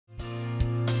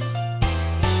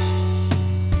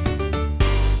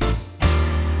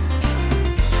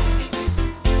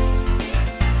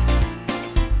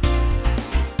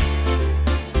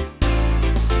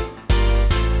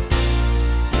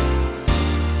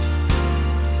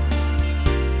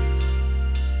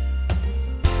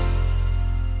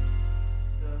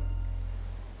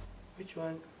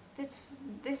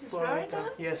Florida?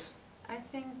 Yes. I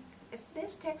think, is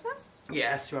this Texas?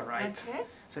 Yes, you are right. Okay.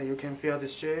 So you can feel the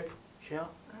shape here.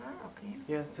 Ah, okay.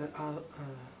 Yes,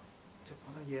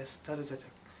 yes, that is the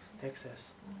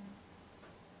Texas.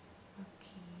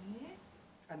 Okay.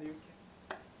 And you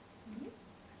can.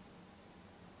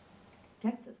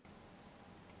 Texas.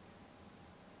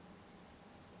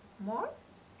 More?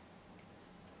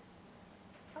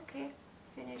 Okay,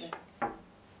 finish.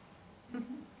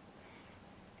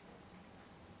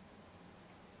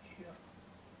 Here.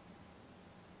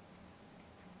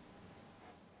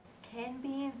 Can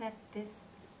be that this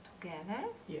is together.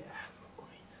 Yeah,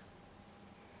 great.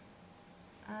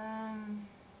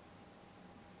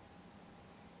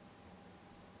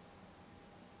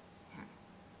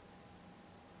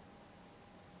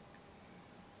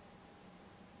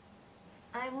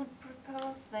 I would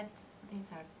propose that these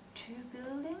are two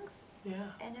buildings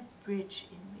Yeah. and a bridge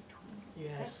in between.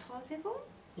 Is Yes. that possible?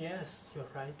 Yes, you're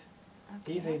right.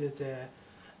 Okay. This is the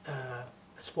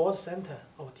sports center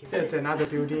of team. It's another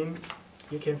building.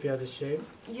 You can feel the shape.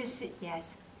 You see,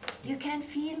 yes, you can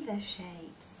feel the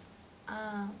shapes.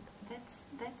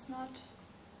 That's not.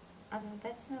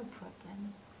 That's no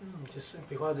problem. Just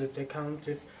because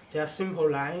they are simple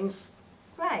lines,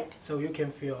 Right. so you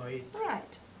can feel it.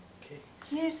 Right. Okay.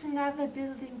 Here's another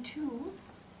building too.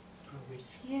 Which?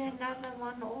 Here another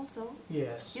one also.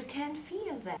 Yes. You can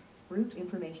feel that. Route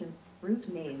information, route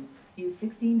name,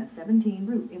 U16 of 17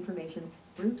 route information,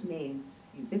 route name,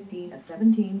 U15 of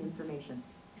 17 information.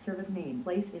 Service name,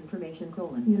 place information,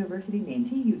 university name,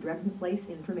 TU Dresden, place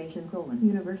information,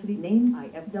 university name,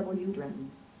 IFW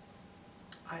Dresden.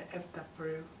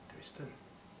 IFW Dresden.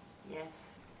 Yes.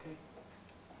 Okay.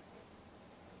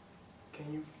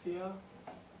 Can you feel?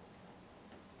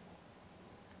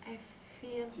 I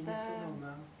feel Do you the. see no,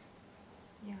 ma'am?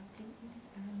 Yeah,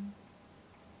 blinking.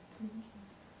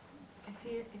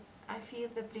 I feel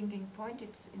the blinking point.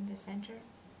 It's in the center.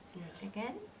 Yes.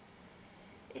 Again.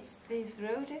 It's this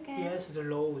road again. Yes, the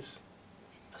roads.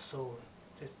 So,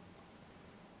 this.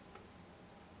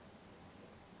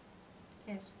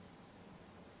 Yes.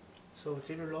 So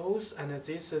this roads and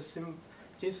this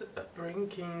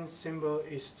blinking symbol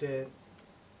is the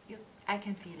I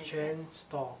can feel it. chain Yes.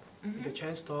 stop. Mhm. The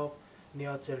chain stop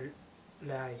near the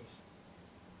lines.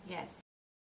 Yes.